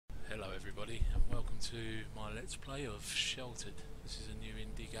Hello everybody and welcome to my Let's Play of Sheltered. This is a new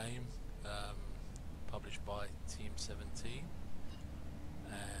indie game published by Team 17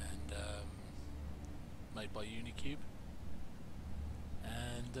 and made by Unicube,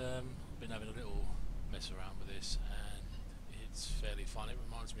 and I've been having a little mess around with this and it's fairly fun. It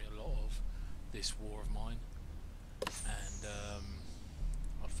reminds me a lot of this war of mine, and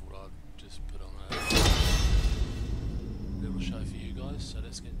I thought I'd just put on a little show for you guys, so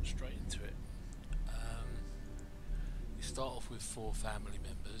let's get straight into it. You start off with 4 family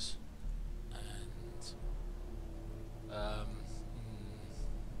members, and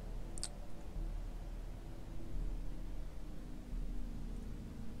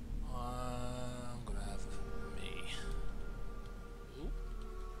I'm gonna have me. Ooh.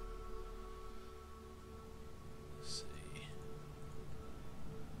 Let's see.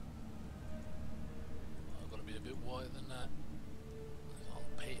 I've got to be a bit wider than that. I'm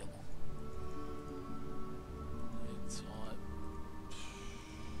pale. Head type.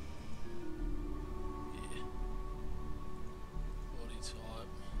 Yeah. Body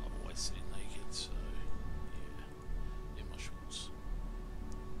type. I'm always sitting naked, so yeah. In my shorts.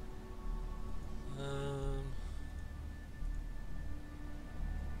 I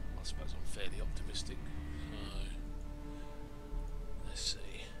suppose I'm fairly optimistic. So let's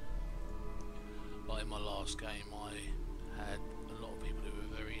see. Like in my last game, I had a lot of people who were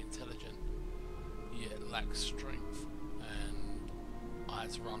very intelligent yet lacked strength, and I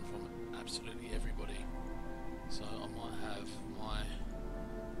had to run from absolutely everybody. So I might have my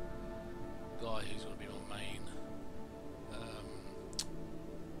guy who's going to be my main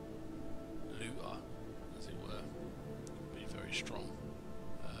looter, as it were, be very strong.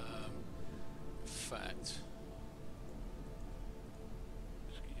 In fact,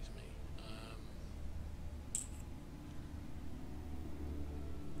 excuse me.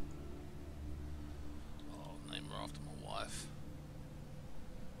 I'll name her after my wife.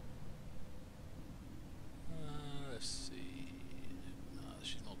 Let's see. No,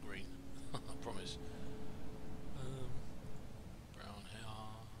 she's not green. I promise. Brown hair.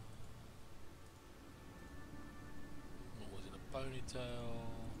 Always in a ponytail.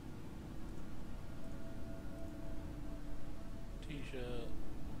 T-shirt.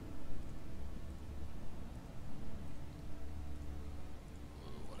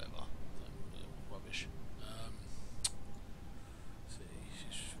 Whatever. Rubbish. See,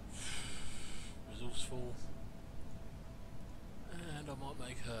 she's resourceful, and I might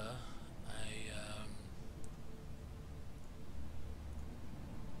make her a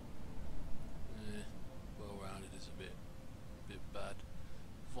well-rounded is a bit bad.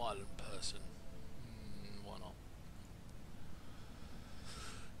 Violent person. Why not?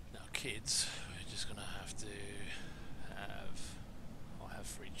 Now kids, we're just gonna have to have. I have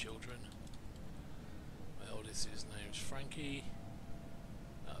 3 children. My oldest, his name's Frankie.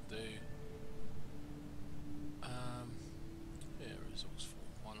 That'll do. Yeah, resourceful.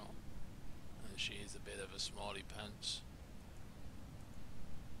 Why not? And she is a bit of a smarty pants.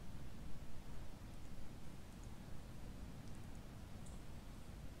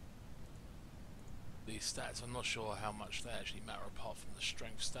 These stats, I'm not sure how much they actually matter apart from the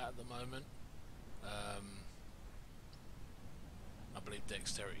strength stat at the moment. I believe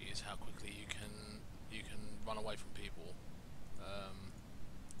dexterity is how quickly you can run away from people.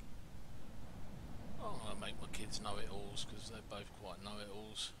 I'm going to make my kids know-it-alls because they're both quite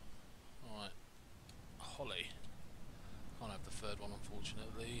know-it-alls. Alright, Holly. Can't have the 3rd one,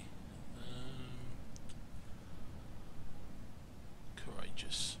 unfortunately.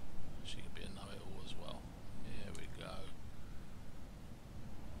 Courageous. She can be a know-it-all as well. Here we go.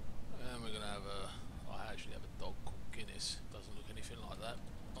 And we're going to have I actually have a dog called Guinness. Doesn't look anything like that.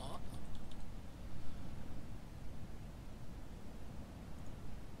 But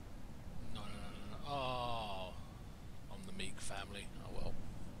no. Oh, I'm the Meek family. Oh well.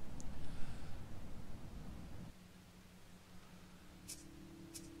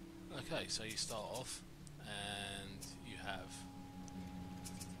 Okay, so you start off and you have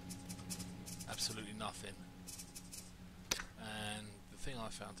absolutely nothing, and the thing I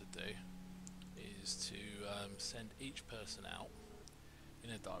found to do is to send each person out in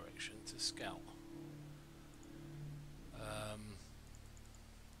a direction to scout.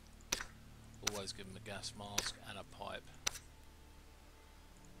 Always give them a gas mask and a pipe.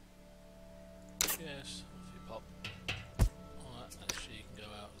 Yes, off you pop. Alright, and she can go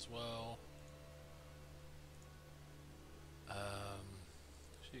out as well.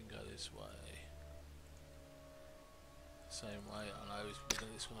 She can go this way. Same way. I know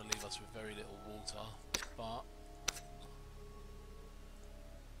it's going to leave us with very little water, but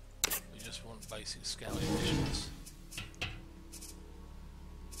basic scouting missions.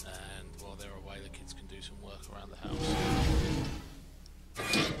 And while they're away, the kids can do some work around the house.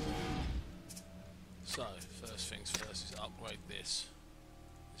 So, first things first is upgrade this.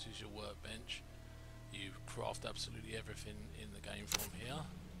 This is your workbench. You craft absolutely everything in the game from here.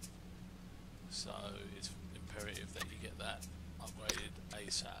 So, it's imperative that you get that upgraded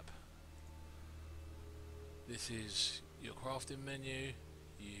ASAP. This is your crafting menu.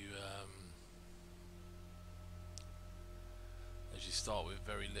 As you start with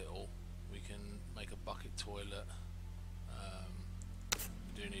very little, we can make a bucket toilet.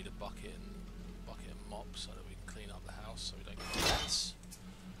 We do need a bucket and mop so that we can clean up the house so we don't get rats.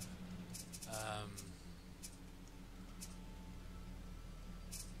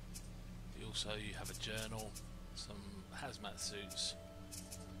 You have a journal, some hazmat suits,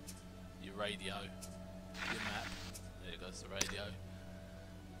 your radio, your map. There goes the radio.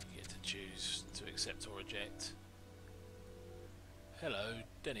 You get to choose to accept or reject. Hello,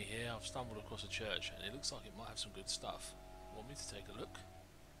 Denny here. I've stumbled across a church and it looks like it might have some good stuff. Want me to take a look?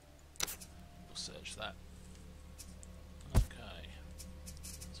 We'll search that. Okay.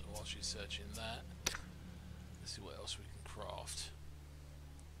 So while she's searching that, let's see what else we can craft.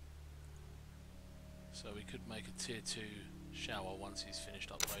 So we could make a tier 2 shower once he's finished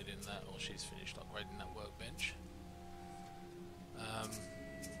upgrading that, or she's finished upgrading that workbench.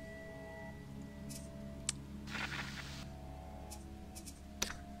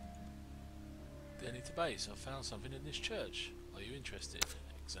 Denny to base, I've found something in this church. Are you interested?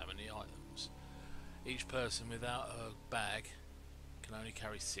 Examine the items. Each person without a bag can only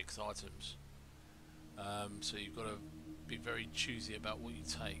carry 6 items. So you've got to be very choosy about what you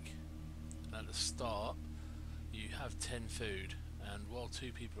take. And at the start, you have 10 food, and while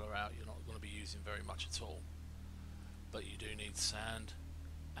 2 people are out, you're not going to be using very much at all. But you do need sand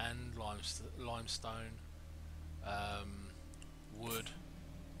and limestone, wood,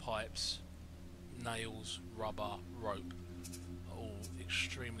 pipes, nails, rubber, rope, are all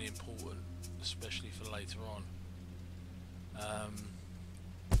extremely important, especially for later on.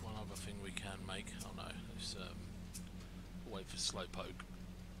 One other thing we can make, oh no, let's wait for Slowpoke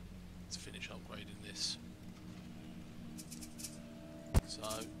to finish upgrading this. So,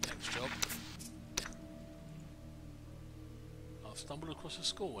 next job. I've stumbled across a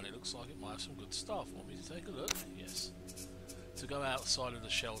school and it looks like it might have some good stuff. Want me to take a look? Yes. To go outside of the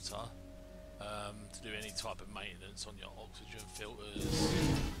shelter, to do any type of maintenance on your oxygen filters,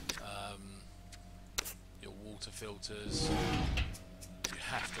 your water filters, you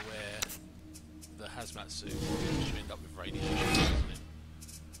have to wear the hazmat suit because you end up with radiation, doesn't it?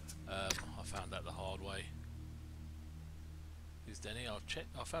 I found that the hard way. Here's Denny.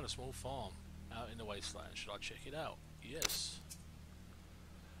 I found a small farm out in the wasteland. Should I check it out? Yes.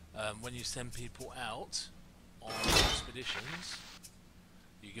 When you send people out on expeditions,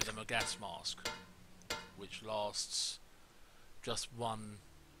 you give them a gas mask, which lasts just one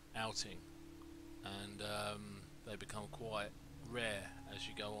outing, and they become quite rare as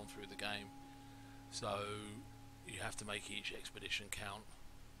you go on through the game. So you have to make each expedition count.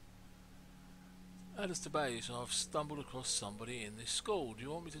 Add us to base. I've stumbled across somebody in this school. Do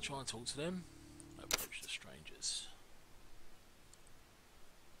you want me to try and talk to them? Approach the strangers.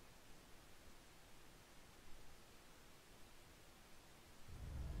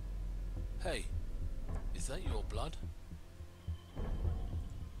 Hey, is that your blood?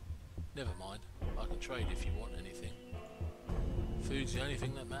 Never mind, I can trade if you want anything. Food's the only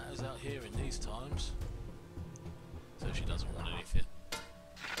thing that matters out here in these times. So she doesn't want anything.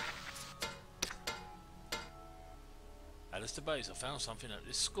 Alistair Base, I found something at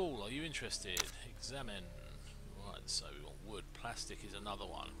this school. Are you interested? Examine. Right, so we want wood. Plastic is another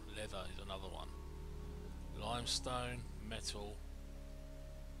one. Leather is another one. Limestone, metal,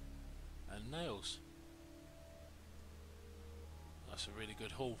 and nails. That's a really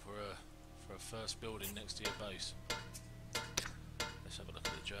good haul for a first building next to your base. Let's have a look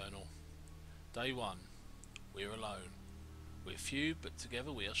at the journal. Day 1. We're alone. We're few, but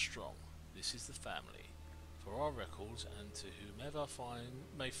together we are strong. This is the family. For our records and to whomever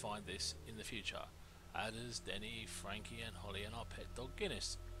may find this in the future. Adders, Denny, Frankie and Holly and our pet dog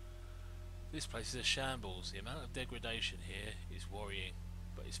Guinness. This place is a shambles. The amount of degradation here is worrying,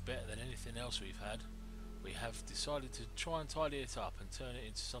 but it's better than anything else we've had. We have decided to try and tidy it up and turn it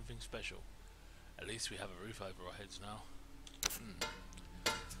into something special. At least we have a roof over our heads now.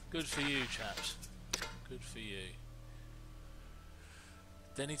 Good for you, chaps. Good for you.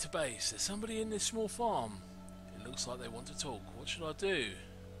 Denny to base. There's somebody in this small farm. It looks like they want to talk. What should I do?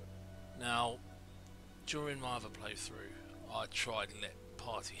 Now, during my other playthrough, I tried and let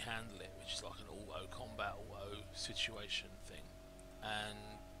party handle it, which is like an auto combat, auto situation thing, and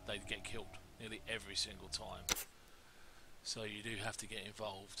they'd get killed nearly every single time. So you do have to get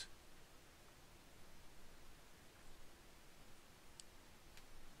involved.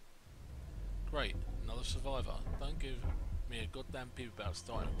 Great, another survivor. Don't give me a goddamn peep about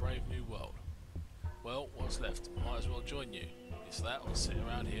starting a brave new world. Well, what's left? Might as well join you. It's that or sit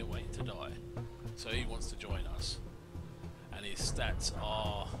around here waiting to die. So he wants to join us. And his stats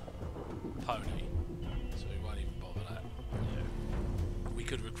are pony. So we won't even bother that. Yeah. We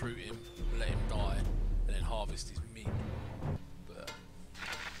could recruit him, let him die, and then harvest his meat. But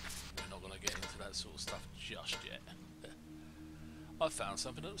we're not going to get into that sort of stuff just yet. I found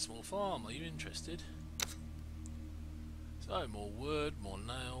something at a small farm. Are you interested? So, more wood, more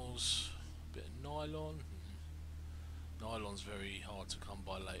nails, a bit of nylon. Nylon's very hard to come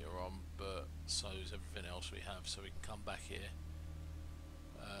by later on, but so is everything else we have, so we can come back here.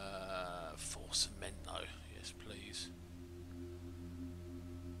 For cement though, yes please.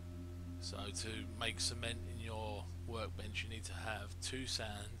 So to make cement in your workbench you need to have 2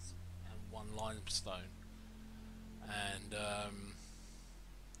 sands and 1 limestone. And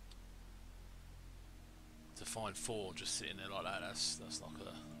to find 4 just sitting there like that, that's like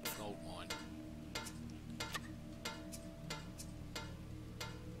a gold mine.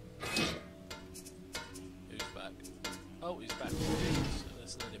 Who's back? Oh, he's back already. So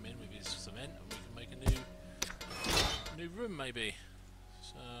let's let him in with his cement, and we can make a new room maybe.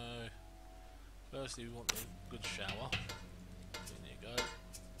 So firstly, we want a good shower. There you go.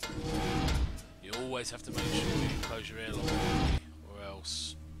 You always have to make sure you close your airlock, or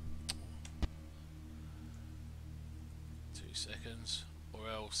else. 2 seconds, or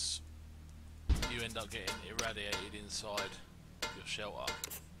else you end up getting irradiated inside your shelter.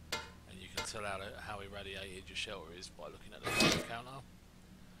 You can tell how irradiated your shelter is by looking at the fire counter,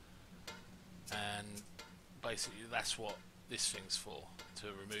 and basically that's what this thing's for, to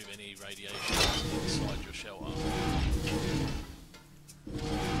remove any radiation inside your shelter.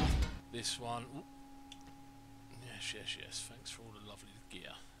 This one, ooh, yes, thanks for all the lovely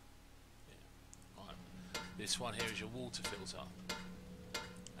gear. Yeah. Right. This one here is your water filter,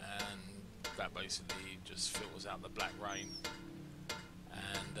 and that basically just filters out the black rain.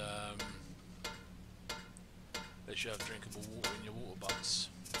 And lets you have drinkable water in your water butts.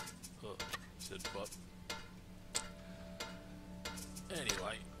 Oh, said butt.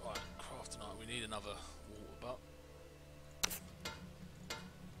 Anyway, right, craft tonight. We need another water butt.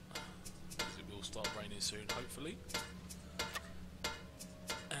 Because it will start raining soon, hopefully.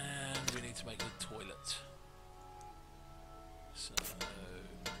 And we need to make a toilet. So,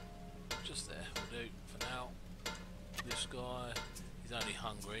 just there will do for now. This guy. He's only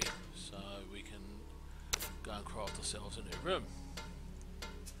hungry, so we can go and craft ourselves a new room.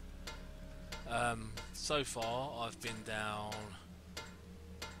 So far I've been down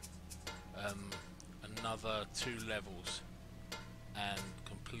another 2 levels and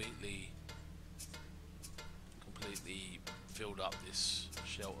completely filled up this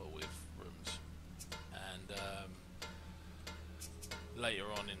shelter with rooms, and later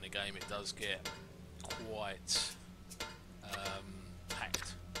on in the game it does get quite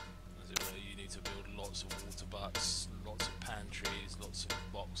packed, as it were. You need to build lots of water butts, lots of pantries, lots of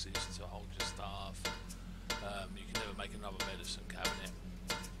boxes to hold your stuff. You can never make another medicine cabinet,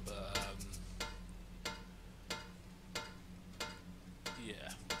 but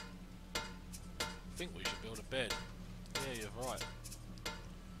yeah, I think we should build a bed. Yeah, you're right.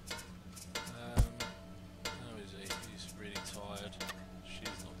 How is he? He's really tired.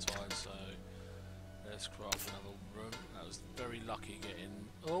 She's not tired, so let's craft another room. That was very lucky getting.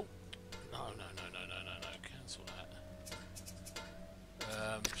 Oh, no! Cancel that.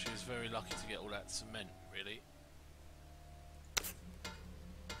 She was very lucky to get all that cement. Really.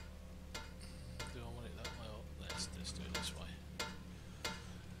 Do I want it that way? Or let's do it this way.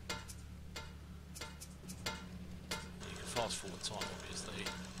 You can fast forward time, obviously.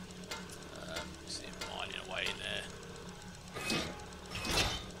 See him mining away in there.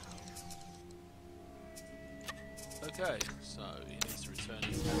 Okay, so he needs to return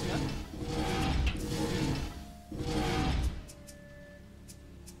his hazmat.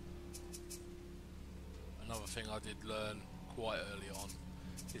 Another thing I did learn quite early on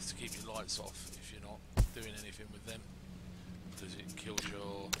is to keep your lights off if you're not doing anything with them, because it kills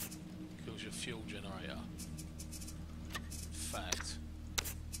your fuel generator. In fact,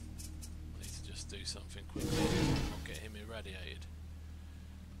 I need to just do something quickly, not get him irradiated.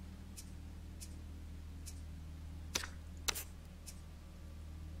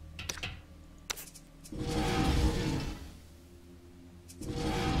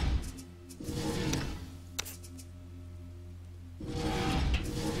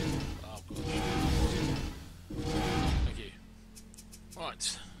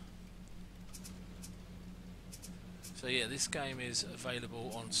 yeah, this game is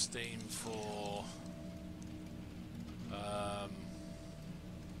available on Steam for oh,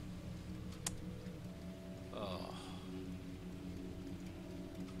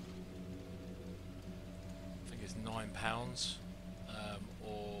 I think it's £9,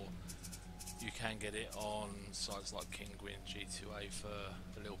 or you can get it on sites like Kinguin, G2A for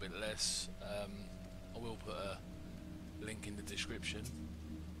a little bit less. I will put a link in the description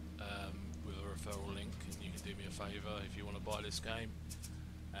with a referral link, and you can do me a favour if you want to buy this game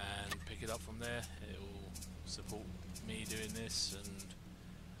and pick it up from there. It will support me doing this, and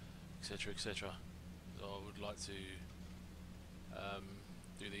etc, etc. So I would like to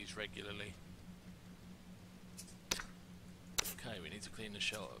do these regularly. Okay, we need to clean the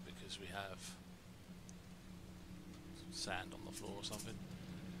shelter because we have sand on the floor or something.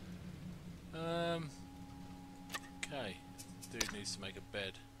 Okay, dude needs to make a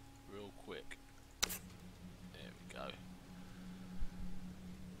bed real quick. There we go.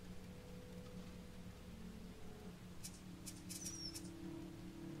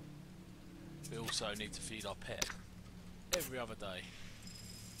 We also need to feed our pet every other day,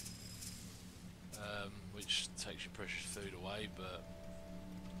 which takes your precious food away, but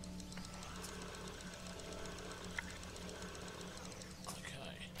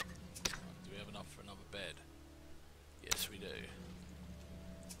okay. Do we have enough for another bed? Yes, we do.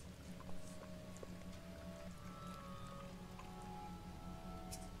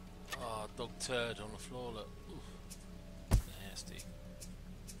 Oh, dog turd on the floor, look. Oof. Nasty.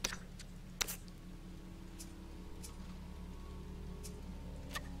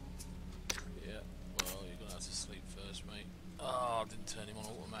 Yeah, well, you're gonna have to sleep first, mate. Oh, I didn't turn him on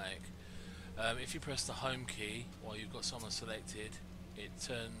automatic. If you press the home key while you've got someone selected, it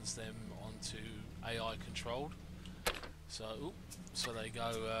turns them onto AI controlled. So they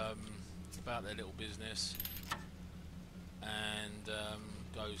go about their little business and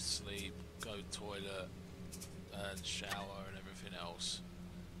go sleep, go toilet, and shower and everything else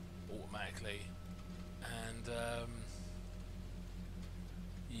automatically. And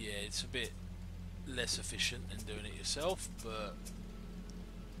yeah, it's a bit less efficient than doing it yourself, but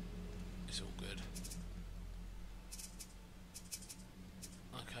it's all good.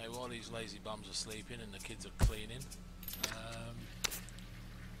 Okay, while these lazy bums are sleeping and the kids are cleaning, I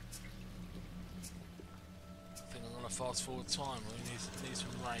think I'm going to fast forward time. We need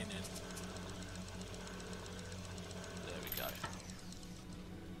some rain in. There we go.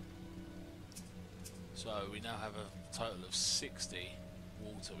 So we now have a total of 60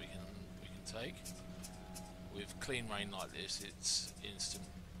 water we can take. With clean rain like this, it's instant,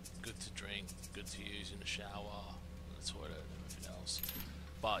 good to drink, good to use in the shower, the toilet, and everything else.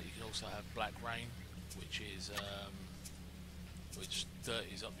 But you can also have black rain, which is which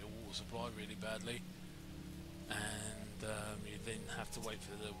dirties up your water supply really badly, and you then have to wait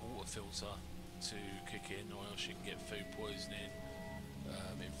for the water filter to kick in, or else you can get food poisoning,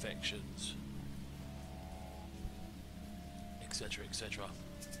 infections, etc, etc.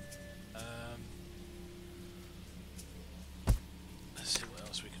 Let's see what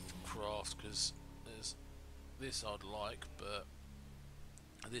else we can craft, because there's this I'd like, but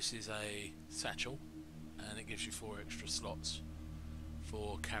this is a satchel and it gives you 4 extra slots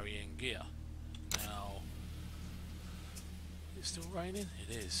for carrying gear. Now, it's still raining?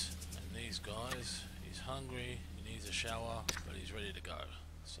 It is. And these guys, he's hungry, he needs a shower, but he's ready to go.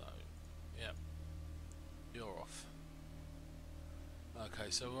 So, yeah, you're off.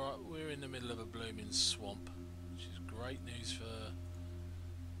 Okay, so we're in the middle of a blooming swamp, which is great news for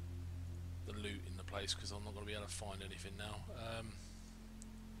the loot in the place, because I'm not going to be able to find anything now.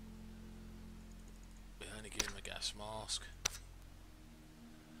 We only give him a gas mask.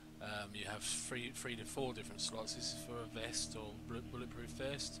 You have 3 to 4 different slots. This is for a vest or bulletproof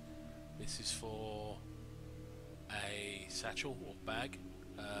vest. This is for a satchel or bag,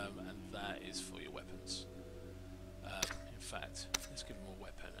 and that is for your weapons. In fact, let's give him a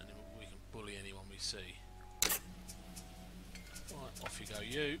weapon, and then we can bully anyone we see. Right, off you go,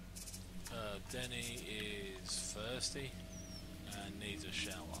 you. Denny is thirsty and needs a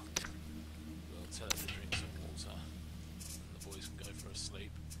shower. We'll tell her to drink some water, and the boys can go for a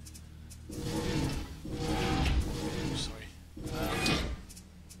sleep. Sorry.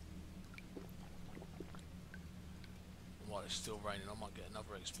 While it's still raining, I might get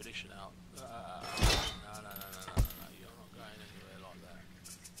another expedition out. No, you're not going anywhere like that.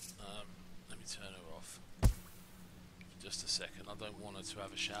 Let me turn her off. Just a second, I don't want her to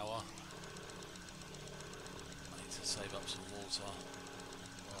have a shower. I need to save up some water.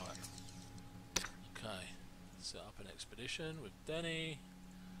 Right. Okay. Set up an expedition with Denny.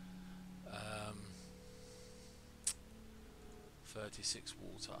 36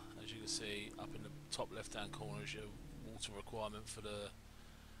 water. As you can see, up in the top left-hand corner is your water requirement for the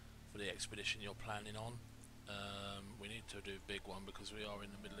expedition you're planning on. We need to do a big one because we are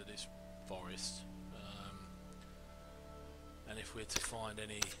in the middle of this forest. And if we're to find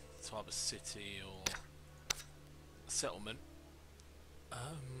any type of city or settlement, have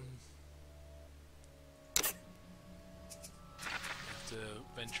to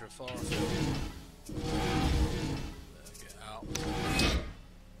venture far afield. Get out.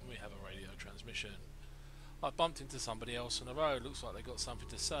 We have a radio transmission. I bumped into somebody else on the road. Looks like they got something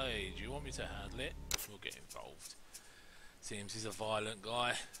to say. Do you want me to handle it? We'll get involved. Seems he's a violent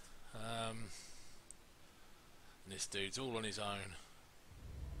guy. And this dude's all on his own.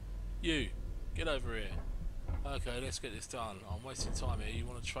 You, get over here. Okay, let's get this done. I'm wasting time here. You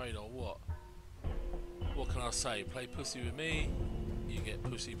want to trade or what? What can I say? Play pussy with me, you get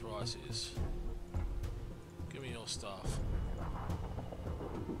pussy prices. Give me your stuff.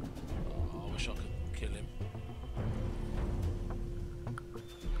 Oh, I wish I could kill him.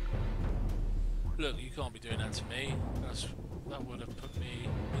 Look, you can't be doing that to me. That would have put me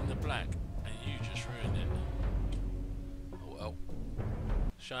in the black, and you just ruined it. Oh well.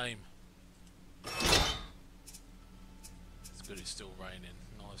 Shame. It's good it's still raining.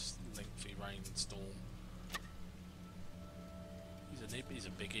 Nice lengthy rainstorm. He's a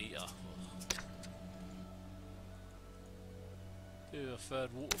big eater. Do a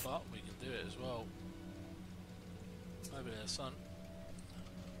third water butt, we can do it as well. Over there, son.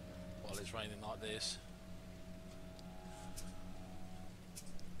 While it's raining like this.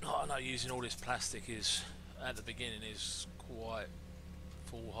 Oh, I know using all this plastic is, at the beginning, is quite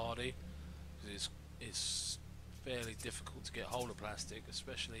foolhardy. Because it's fairly difficult to get hold of plastic,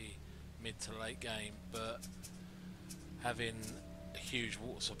 especially mid to late game, but having a huge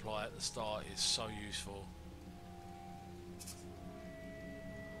water supply at the start is so useful.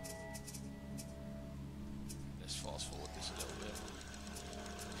 Let's fast forward this a little bit.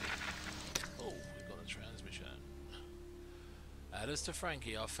 Oh, we've got a transmission. Adders to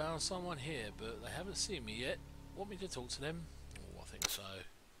Frankie, I found someone here, but they haven't seen me yet. Want me to talk to them? Oh, I think so.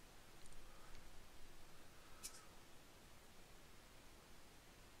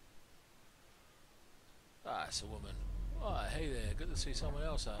 Ah, it's a woman. Oh, hey there, good to see someone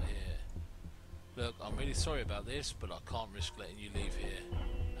else out here. Look, I'm really sorry about this, but I can't risk letting you leave here.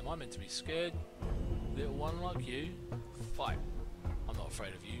 Am I meant to be scared? Little one like you? Fight. I'm not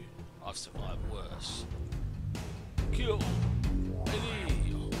afraid of you. I've survived worse. Kill!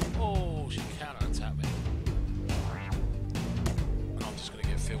 Lady! Oh, she counter-attacked me. And I'm just going to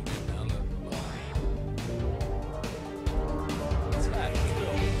get filled in now, look. Attack!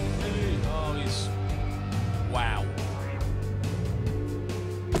 Kill! Lady! Oh, he's... Wow.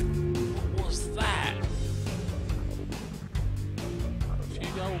 What was that? If you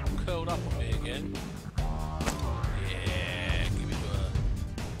go curled up on me again. Yeah, give it to her.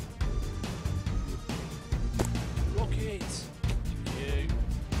 Rocket! Thank you. You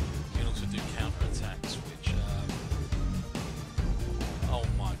can also do counter attacks, which oh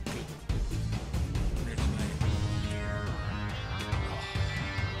my goodness. Really, mate.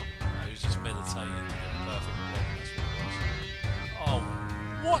 Oh, he was just meditating. Perfect block, that's what it was. Oh,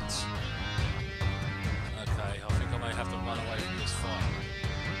 what? Okay, I think I may have to run away from this fight.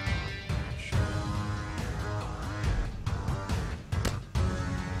 Sure.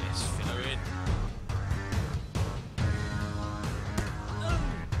 Let's fill her in. No!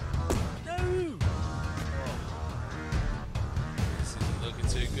 No! Oh. This isn't looking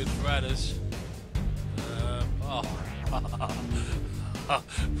too good for Adders.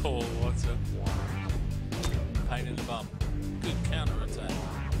 Poor water. Pain in the bum. Good counter attack.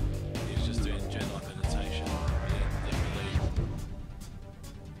 He was just doing Jedi meditation. Yeah, definitely.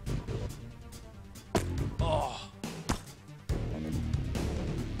 Oh!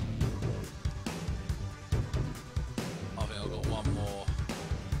 I think I've got one more.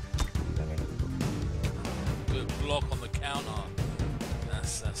 Good block on the counter.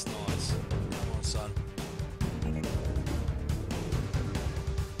 That's nice. Come on, son.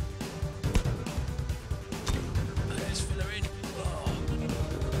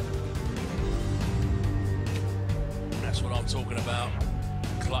 That's what I'm talking about.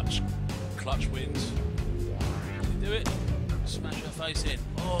 Clutch wins. Can you do it? Smash her face in.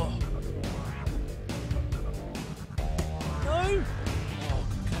 Oh. No! Oh,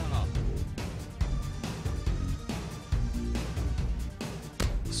 good counter.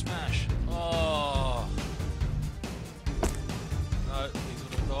 Smash. Oh. No, he's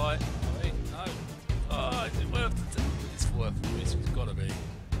gonna die. I think. No. Oh, is it worth it? It's worth the risk. It's gotta be.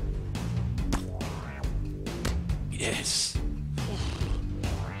 Yes.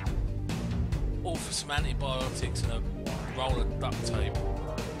 for some antibiotics and a roll of duct tape.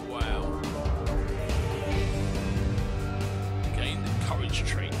 Wow. Gain the courage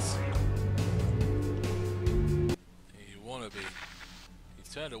traits. You wanna be. You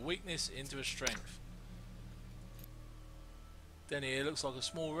turned a weakness into a strength. Then here looks like a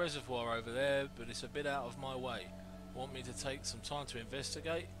small reservoir over there, but it's a bit out of my way. Want me to take some time to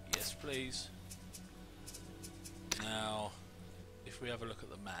investigate? Yes, please. Now, if we have a look at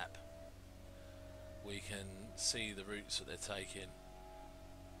the map, we can see the routes that they're taking.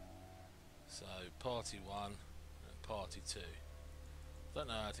 So, party 1 and party 2. I don't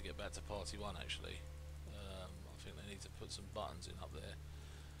know how to get back to party 1 actually. I think they need to put some buttons in up there.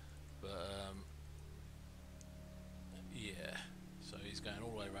 But, yeah. So he's going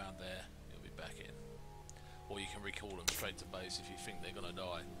all the way around there, he'll be back in. Or you can recall them straight to base if you think they're going to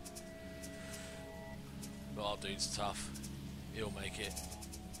die. But our dude's tough, he'll make it.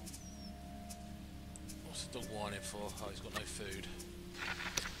 What's the dog whining for? Oh, he's got no food.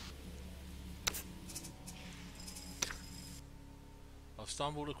 I've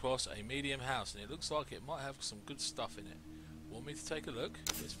stumbled across a medium house and it looks like it might have some good stuff in it. Want me to take a look?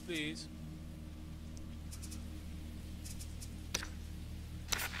 Yes, please.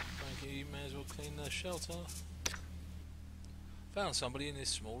 You may as well clean the shelter. Found somebody in this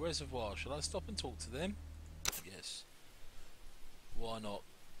small reservoir. Shall I stop and talk to them? Yes. Why not?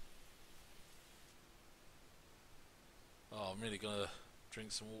 Oh, I'm really gonna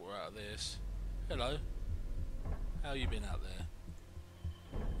drink some water out of this. Hello. How you been out there?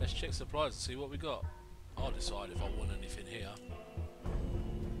 Let's check supplies and see what we got. I'll decide if I want anything here.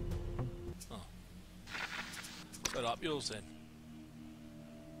 Oh. Well, up yours then.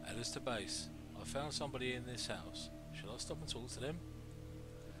 Add us to base. I found somebody in this house. Shall I stop and talk to them?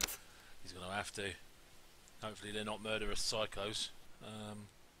 He's going to have to. Hopefully they're not murderous psychos.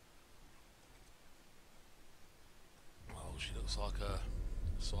 Oh, she looks like a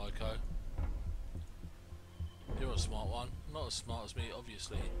psycho. You're a smart one. Not as smart as me,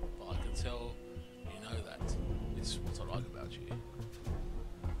 obviously, but I can tell you know that. It's what I like about you.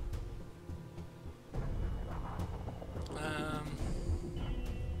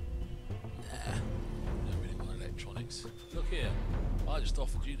 Electronics. Look here, I just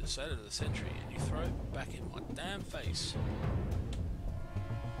offered you the sale of the century and you throw it back in my damn face.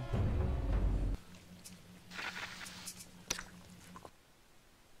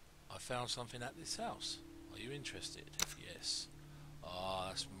 I found something at this house. Are you interested? Yes. Ah,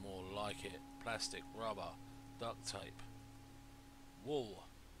 that's more like it. Plastic, rubber, duct tape, wool,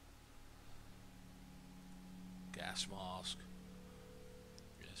 gas mask.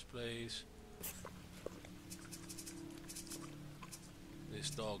 Yes, please. This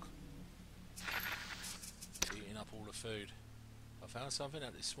dog eating up all the food. I found something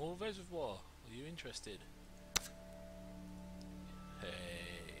at this small reservoir. Are you interested?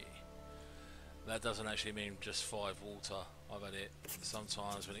 Hey, that doesn't actually mean just 5 water. I've had it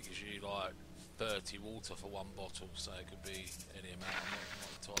sometimes when it gives you like 30 water for 1 bottle, so it could be any amount. I'm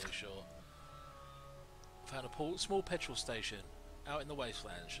not entirely sure. I found a small petrol station out in the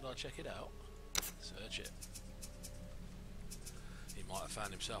wasteland. Should I check it out? Search it. He might have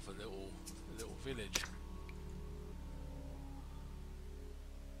found himself a little village.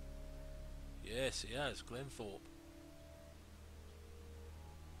 Yes, he has. Glenthorpe.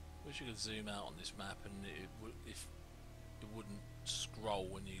 Wish you could zoom out on this map and if it wouldn't scroll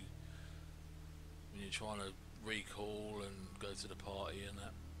when you're trying to recall and go to the party and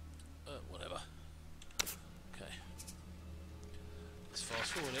that. Whatever. Okay. Let's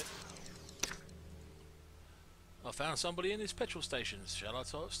fast forward it. I found somebody in this petrol station. Shall I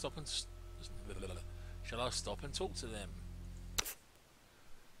stop and talk to them?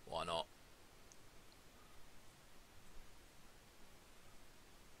 Why not?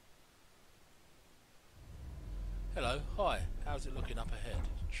 Hello, hi. How's it looking up ahead?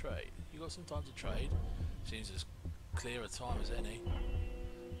 Trade. You got some time to trade? Seems as clear a time as any.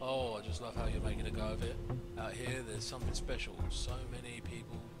 Oh, I just love how you're making a go of it. Out here, there's something special. So many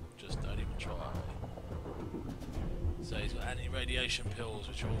people just don't even try. So he's got anti-radiation pills,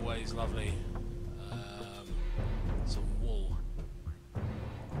 which are always lovely. Some wool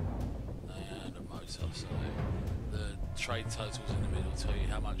and a motor. So the trade totals in the middle tell you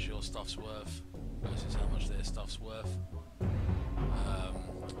how much your stuff's worth versus how much their stuff's worth.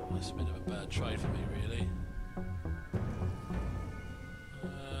 That's a bit of a bad trade for me, really.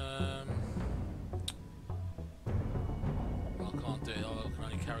 I can't do it. I can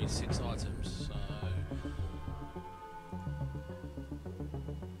only carry 6 items, so.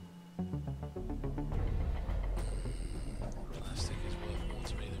 Plastic is worth more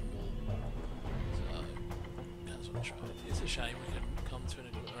to me than wool. So shame we couldn't come to an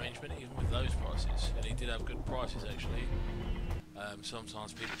arrangement even with those prices. And he did have good prices actually.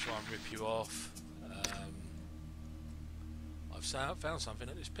 Sometimes people try and rip you off. I've found something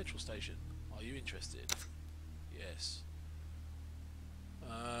at this petrol station. Are you interested? Yes.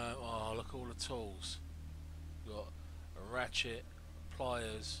 Oh, look at all the tools. We've got a ratchet,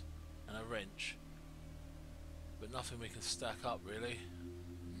 pliers, and a wrench. But nothing we can stack up really.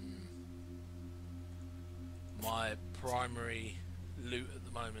 My primary loot at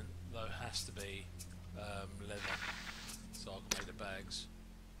the moment though has to be leather, so I can make the bags.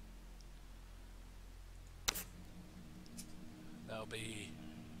 That'll be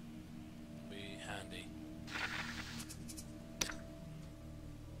handy.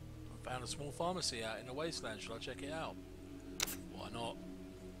 I found a small pharmacy out in the wasteland. Shall I check it out? Why not?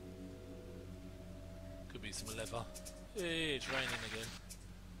 Could be some leather. Hey, it's raining again.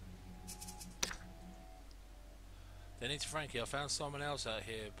 Then it's Frankie. I found someone else out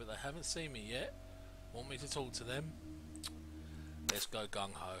here, but they haven't seen me yet. Want me to talk to them? Let's go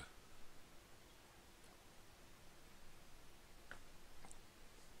gung ho.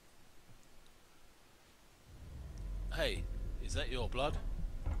 Hey, is that your blood?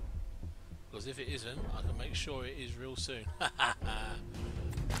 Because if it isn't, I can make sure it is real soon.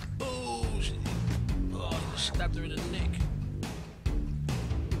 Oh, shit. Oh, I just stabbed her in the neck.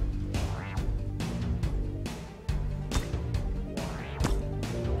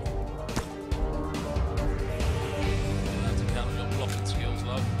 You have to count on your blocking skills,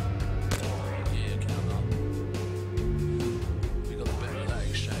 love. Yeah, count up. We got the better of that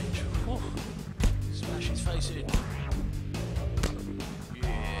exchange. Whew. Smash his face in.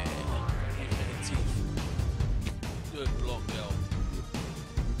 Good block, girl.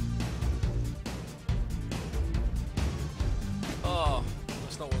 Oh,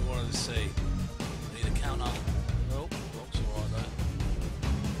 that's not what we wanted to see. I need a counter. Oh, block's alright though.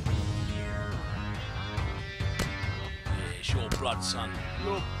 Yeah, it's your blood, son.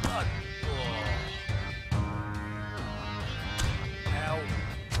 Your blood. Oh. Ow.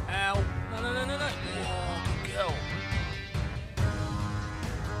 Ow. No, no, no, no, no. Oh, good girl.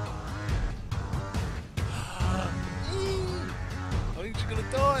 I think she's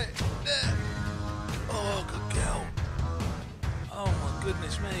gonna die. Oh, good girl. Oh my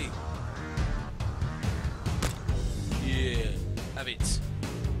goodness me. Yeah, have it.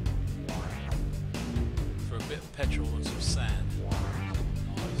 For a bit of petrol and some sand.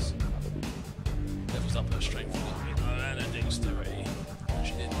 Nice. Levels up her strength and her dexterity.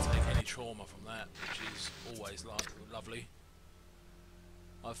 She didn't take any trauma from that, which is always lovely.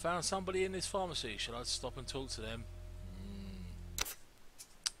 I found somebody in this pharmacy. Should I stop and talk to them?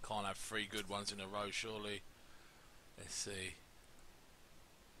 Can't have 3 good ones in a row, surely. Let's see.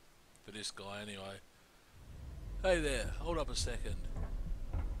 For this guy, anyway. Hey there, hold up a second.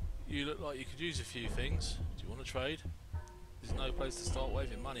 You look like you could use a few things. Do you want to trade? There's no place to start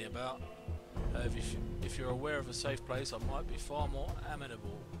waving money about. If you're aware of a safe place, I might be far more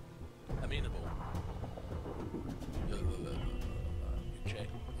amenable. Check.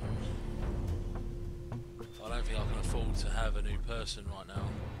 I don't think I can afford to have a new person right now.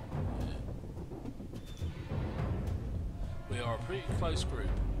 Yeah. We are a pretty close group.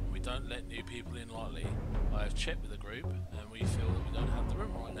 We don't let new people in lightly. I have checked with the group, and we feel that we don't have the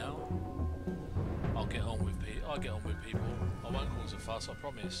room right now. I get on with people. I won't cause a fuss, I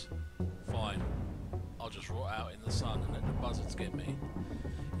promise. Fine. I'll just rot out in the sun and let the buzzards get me.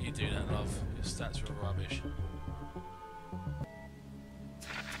 You do that, love. Your stats are rubbish.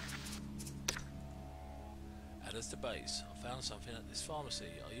 Add us to base. I found something at this pharmacy.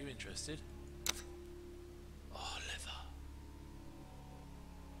 Are you interested? Oh, leather.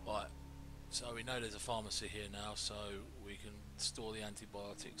 Right. So we know there's a pharmacy here now, so we can store the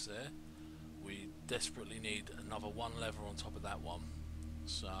antibiotics there. We desperately need another 1 lever on top of that one.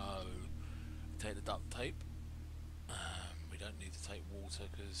 So take the duct tape. We don't need to take water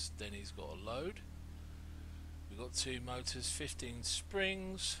because Denny's got a load. We've got 2 motors, 15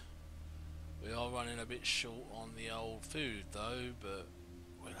 springs. We are running a bit short on the old food though, but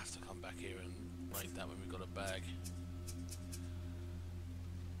we'll have to come back here and break that when we've got a bag.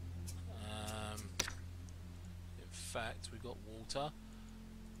 In fact, we've got water.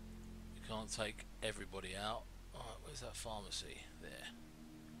 We can't take everybody out. Alright, where's that pharmacy? There.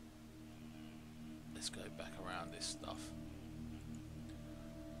 Let's go back around this stuff.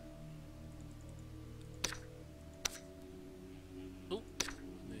 Oh,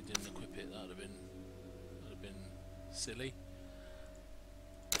 they didn't equip it. That would have been silly.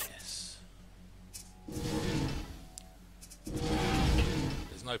 Yes.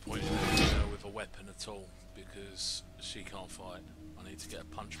 There's no point in having her with a weapon at all because she can't fight. I need to get a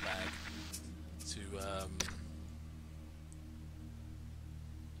punch bag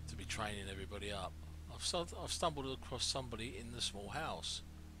to be training everybody up. I've stumbled across somebody in the small house.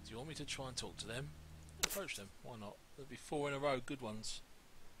 Do you want me to try and talk to them? Approach them. Why not? There'll be 4 in a row, good ones.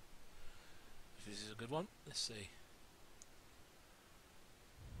 If this is a good one, let's see.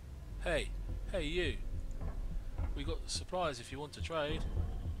 Hey you. We got supplies if you want to trade.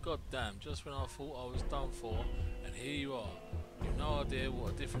 God damn, just when I thought I was done for, and here you are. You've no idea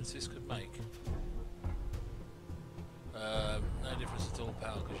what a difference this could make. No difference at all,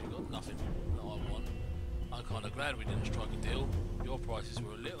 pal, because you've got nothing that I want. I'm kind of glad we didn't strike a deal. Your prices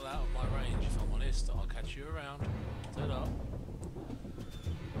were a little out of my range, if I'm honest. I'll catch you around. Ta-da.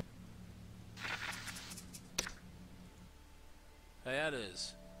 Hey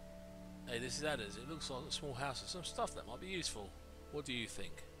Adders. Hey, this is Adders. It looks like a small house with some stuff that might be useful. What do you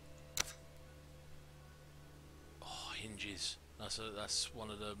think? Oh, hinges. That's one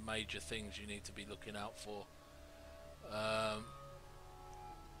of the major things you need to be looking out for.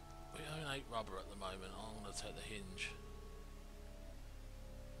 We own 8 rubber at the moment. I'm going to take the hinge.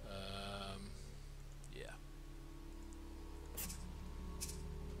 Yeah.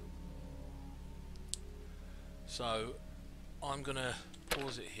 So I'm going to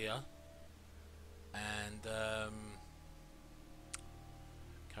pause it here and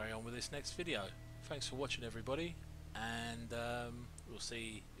carry on with this next video. Thanks for watching, everybody, and we'll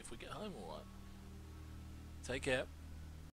see if we get home alright. Take care.